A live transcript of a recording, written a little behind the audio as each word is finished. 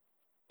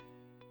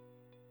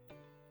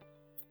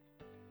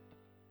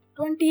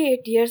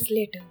28 years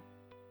later,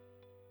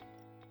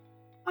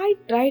 I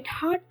tried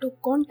hard to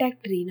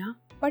contact Rina,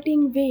 but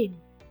in vain.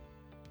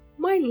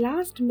 My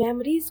last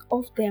memories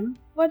of them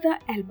were the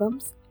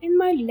albums in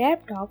my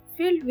laptop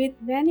filled with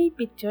many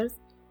pictures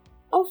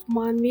of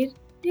Manvir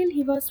till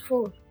he was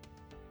 4.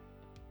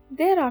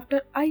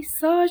 Thereafter, I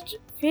searched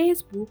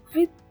Facebook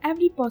with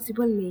every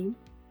possible name,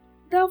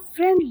 the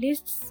friend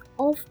lists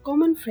of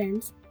common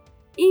friends,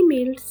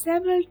 emailed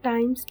several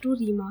times to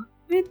Rima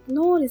with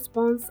no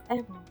response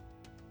ever.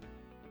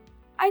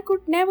 I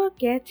could never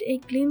catch a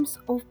glimpse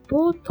of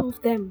both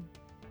of them.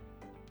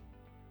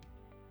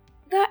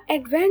 The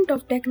advent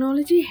of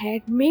technology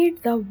had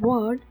made the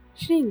world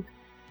shrink,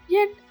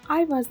 yet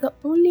I was the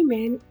only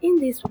man in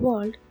this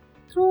world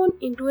thrown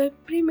into a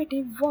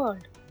primitive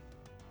world.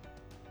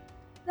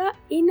 The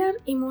inner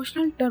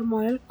emotional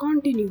turmoil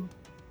continued.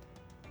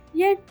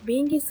 Yet,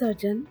 being a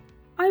surgeon,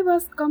 I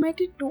was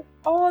committed to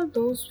all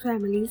those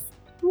families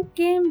who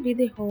came with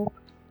a hope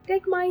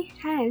that my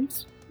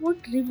hands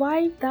would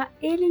revive the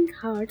ailing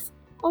hearts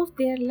of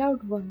their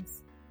loved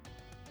ones.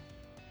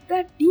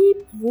 The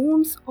deep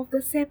wounds of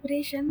the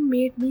separation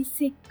made me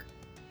sick.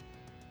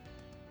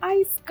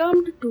 I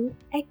succumbed to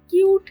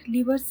acute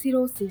liver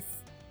cirrhosis.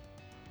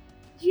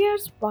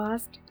 Years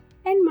passed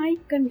and my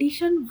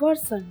condition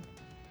worsened.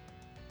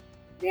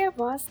 There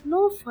was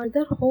no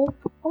further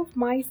hope of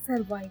my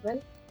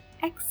survival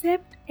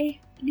except a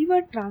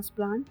liver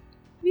transplant,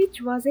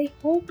 which was a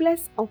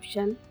hopeless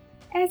option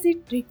as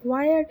it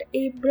required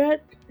a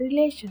blood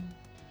relation.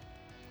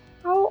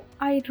 How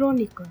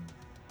ironical!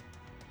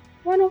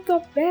 One of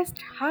the best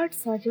heart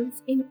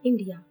surgeons in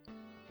India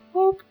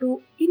hoped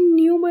to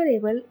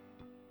innumerable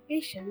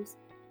patients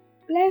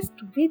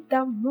blessed with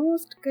the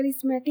most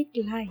charismatic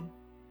life,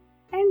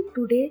 and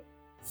today,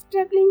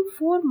 struggling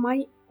for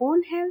my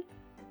own health,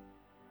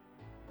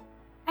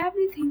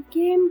 everything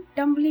came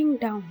tumbling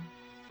down.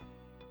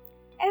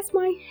 As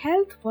my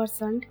health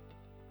worsened,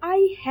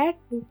 I had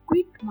to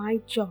quit my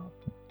job.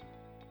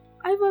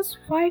 I was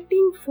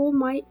fighting for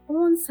my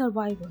own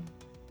survival.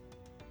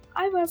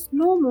 I was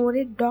no more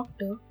a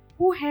doctor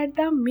who had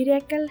the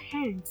miracle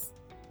hands.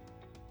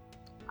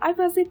 I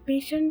was a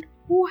patient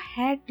who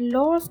had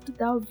lost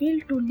the will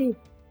to live.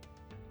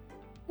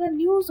 The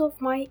news of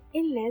my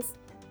illness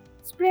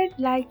spread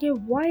like a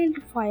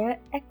wildfire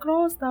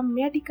across the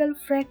medical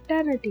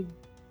fraternity.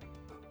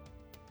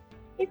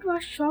 It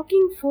was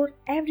shocking for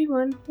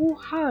everyone who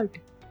heard.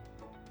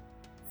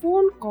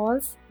 Phone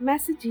calls,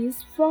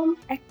 messages from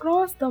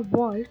across the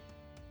world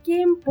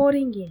came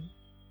pouring in.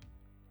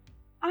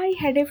 I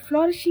had a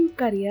flourishing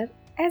career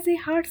as a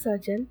heart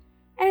surgeon,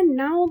 and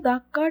now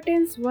the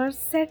curtains were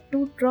set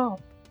to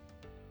drop.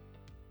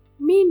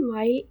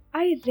 Meanwhile,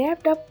 I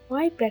wrapped up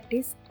my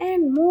practice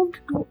and moved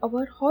to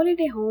our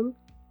holiday home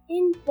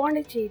in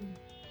Pondicherry,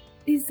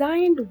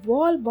 designed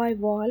wall by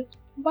wall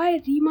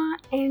by Rima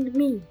and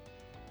me.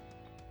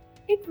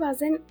 It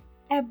was an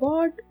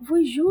abode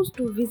we used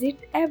to visit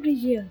every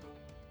year,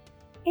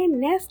 a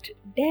nest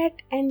that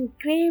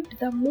engraved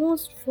the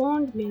most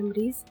fond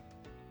memories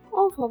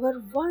of our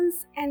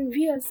once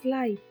envious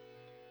life.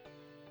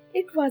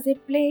 It was a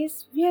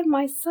place where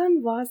my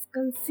son was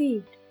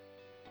conceived.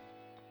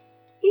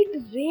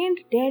 It rained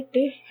that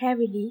day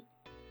heavily,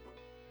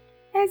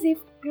 as if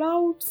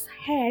clouds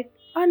had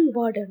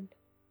unburdened.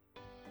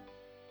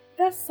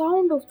 The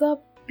sound of the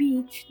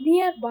beach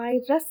nearby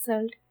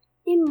rustled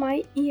in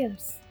my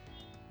ears.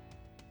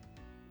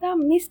 The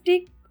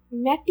mystic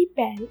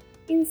Matipal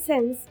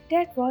incense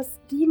that was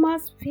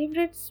Rima's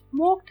favorite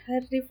smoked her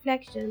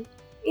reflection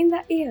in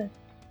the air.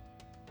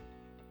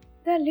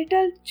 The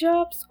little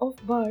chirps of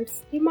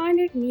birds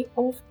reminded me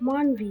of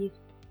Manvir.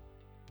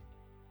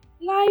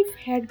 Life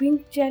had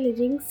been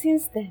challenging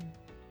since then.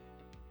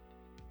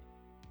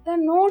 The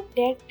note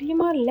that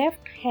Rima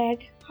left had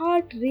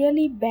hurt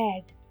really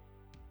bad.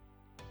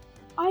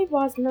 I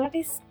was not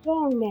a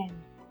strong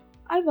man.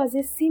 I was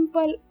a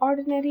simple,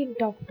 ordinary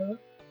doctor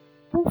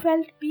who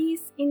felt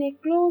peace in a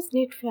close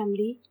knit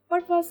family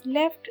but was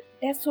left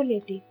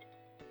desolated.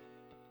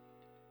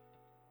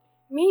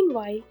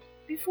 Meanwhile,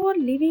 before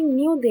leaving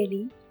New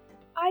Delhi,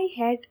 I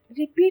had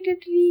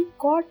repeatedly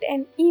got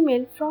an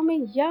email from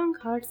a young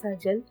heart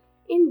surgeon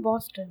in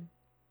Boston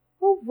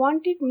who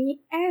wanted me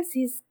as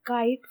his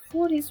guide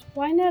for his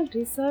final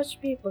research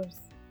papers.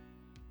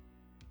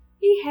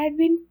 He had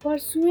been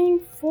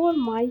pursuing for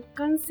my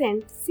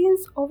consent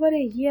since over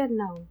a year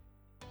now.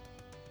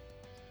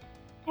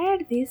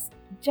 At this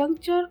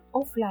juncture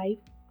of life,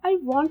 I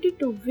wanted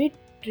to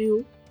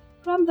withdraw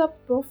from the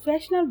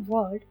professional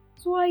world,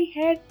 so I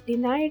had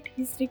denied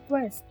his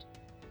request.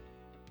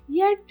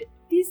 Yet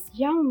this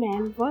young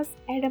man was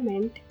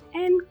adamant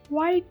and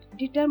quite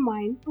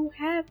determined to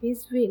have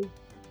his will.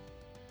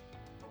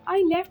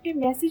 I left a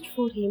message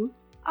for him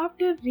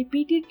after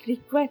repeated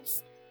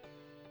requests.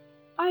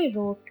 I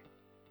wrote,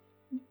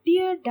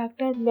 Dear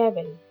Dr.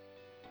 Mabel,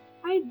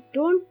 I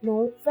don't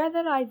know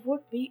whether I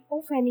would be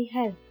of any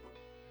help.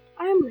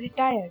 I am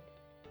retired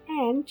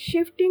and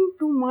shifting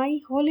to my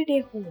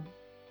holiday home.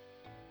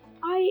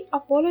 I I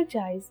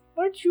apologize,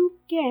 but you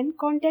can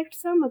contact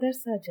some other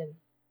surgeon.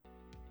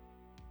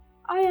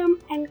 I am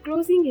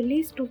enclosing a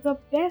list of the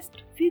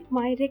best with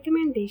my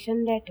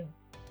recommendation letter.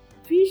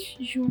 Wish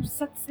you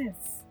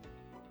success.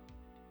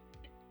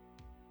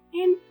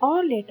 An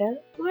hour later,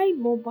 my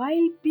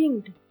mobile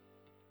pinged.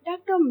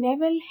 Dr.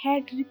 Mabel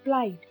had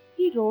replied.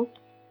 He wrote,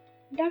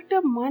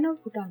 Dr. Manav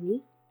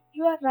Bhutani,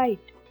 you are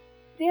right.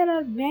 There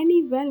are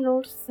many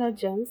well-known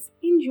surgeons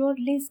in your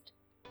list,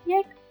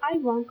 yet I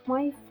want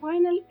my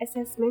final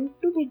assessment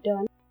to be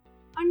done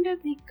under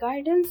the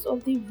guidance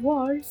of the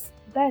world's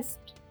best.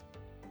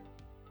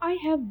 I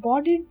have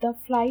boarded the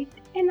flight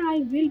and I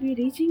will be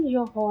reaching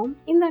your home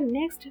in the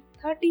next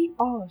 30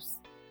 hours.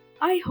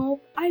 I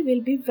hope I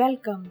will be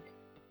welcomed.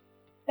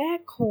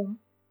 Back home,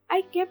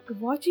 I kept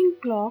watching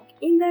clock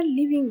in the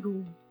living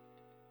room.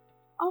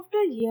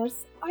 After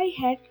years, I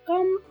had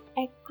come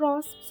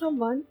across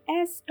someone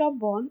as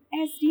stubborn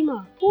as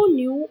Rima who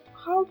knew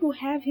how to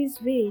have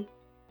his way.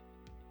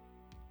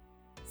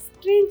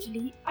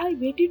 Strangely, I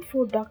waited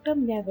for Dr.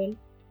 Neville.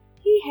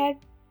 He had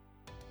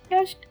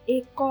touched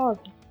a chord.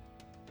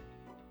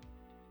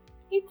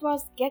 It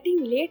was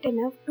getting late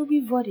enough to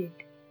be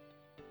worried.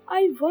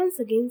 I once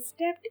again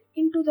stepped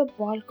into the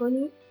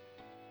balcony,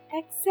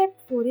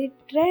 except for a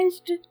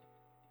drenched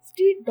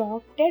street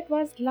dog that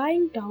was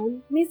lying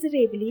down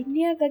miserably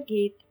near the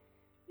gate.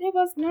 There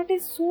was not a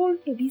soul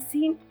to be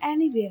seen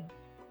anywhere.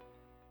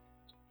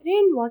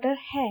 Rainwater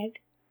had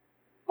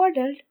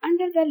puddled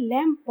under the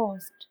lamp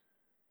post.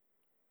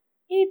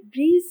 A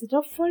breeze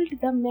ruffled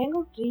the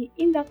mango tree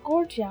in the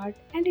courtyard,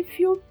 and a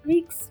few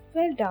twigs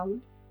fell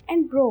down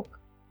and broke.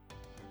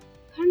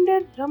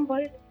 Thunder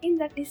rumbled in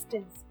the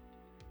distance.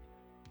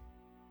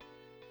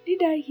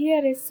 Did I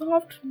hear a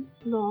soft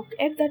knock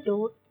at the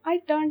door? I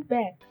turned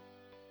back.